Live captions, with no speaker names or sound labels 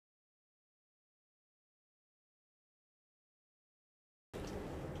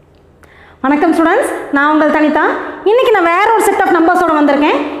வணக்கம் ஸ்டூடெண்ட்ஸ், நான் உங்கள் தனிதா. இன்றைக்கி நான் வேற ஒரு செட் ஆஃப் நம்பர்ஸோடு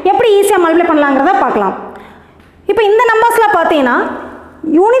வந்திருக்கேன். எப்படி ஈஸியாக மல்டிப்ளை பண்ணலாங்கிறத பார்க்கலாம். இப்போ இந்த நம்பர்ஸில் பார்த்தீங்கன்னா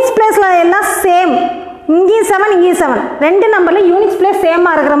யூனிட்ஸ் பிளேஸில் எல்லாம் சேம். இங்கேயும் 7 இங்கேயும் 7 ரெண்டு நம்பரில் யூனிட்ஸ் பிளேஸ்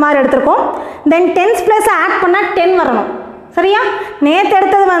சேமாக இருக்கிற மாதிரி எடுத்திருக்கோம். தென் டென்ஸ் பிளேஸை ஆட் பண்ணால் 10 வரணும். சரியா? நேற்று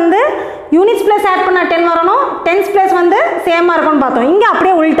எடுத்தது வந்து யூனிட்ஸ் பிளேஸ் ஆட் பண்ணால் 10 வரணும், டென்ஸ் பிளேஸ் வந்து சேமாக இருக்கும்னு பார்த்தோம். இங்கே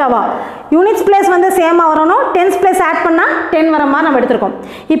அப்படியே உள்டாவா, யூனிட்ஸ் பிளேஸ் வந்து சேமாக வரணும், டென்ஸ் பிளேஸ் ஆட் பண்ணால் 10 வர மாதிரி நம்ம எடுத்திருக்கோம்.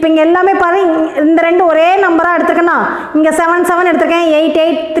 இப்போ இங்கே எல்லாமே பாருங்க, இந்த ரெண்டு ஒரே நம்பராக எடுத்துருக்கேன்னா இங்கே 7 7 எடுத்திருக்கேன், 8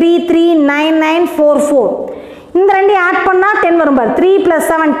 8 3 3 9 9 4 4. இந்த ரெண்டு ஆட் பண்ணால் 10 வரும் பாரு. 3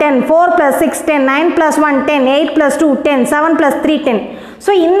 + 7 10, 4 + 6 10, 9 + 1 10, 8 + 2 10, 7 + 3 10.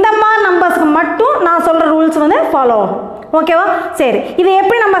 ஸோ இந்த மாதிரி நம்பர்ஸ்க்கு மட்டும் நான் சொல்கிற ரூல்ஸ் வந்து ஃபாலோ ஆகும். ஓகேவா? சரி, இது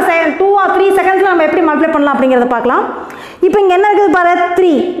எப்படி நம்ம 2 or 3 செகண்ட்ஸில் நம்ம எப்படி மல்டிப்ளை பண்ணலாம் அப்படிங்கிறத பார்க்கலாம். இப்போ இங்கே என்ன இருக்குது பாரு,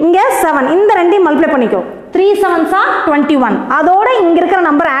 3 இங்கே 7, இந்த ரெண்டையும் மல்டிப்ளை பண்ணிக்கோ. 3 7s are 21. அதோட இங்கே இருக்கிற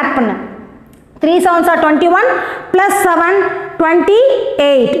நம்பர் ஆட் பண்ணு. 3 7s are 21 + 7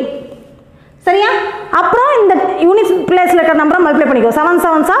 28. சரியா? அப்புறம் இந்த யூனிட் பிளேஸில் இருக்கிற நம்பரை மல்டிப்ளை பண்ணிக்கோ. 7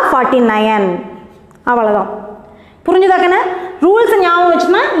 7s are 49. அவ்வளோதான். புரிஞ்சுதாக்கண்ணே? ரூல்ஸ் ஞாபகம்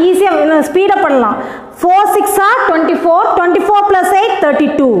வச்சுன்னா ஈஸியாக ஸ்பீடப் பண்ணலாம். 4 6 are 24, 24 + 8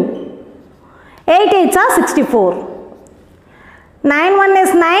 32, 8 8s are 64, 9 1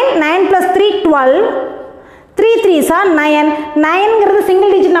 is 9, 9 + 3 12, 3 3s are 9. 9ங்கிறது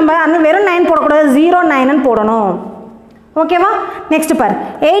single digit number, அந்த வெறும் 9 போடக்கூடாது, 0 9ன்னு போடணும். ஓகேவா? நெக்ஸ்ட் பாரு,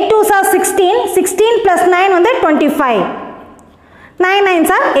 8 2s are 16, 16 + 9 வந்து 25, 9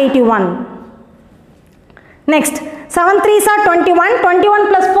 9s are 81. Next 7 3s are 21, 21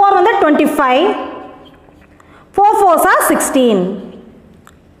 + 4 வந்து 25, 4 4s are 16.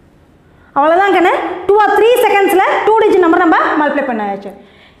 அவ்வளோதான் கண்ணு. 2 or 3 செகண்ட்ஸில் 2 டிஜிட் நம்பர் நம்ம மல்டிப்ளை பண்ணாச்சு.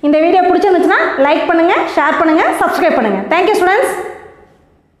 இந்த வீடியோ பிடிச்சிருந்துச்சுன்னா லைக் பண்ணுங்கள், ஷேர் பண்ணுங்கள், சப்ஸ்கிரைப் பண்ணுங்கள். Thank you students.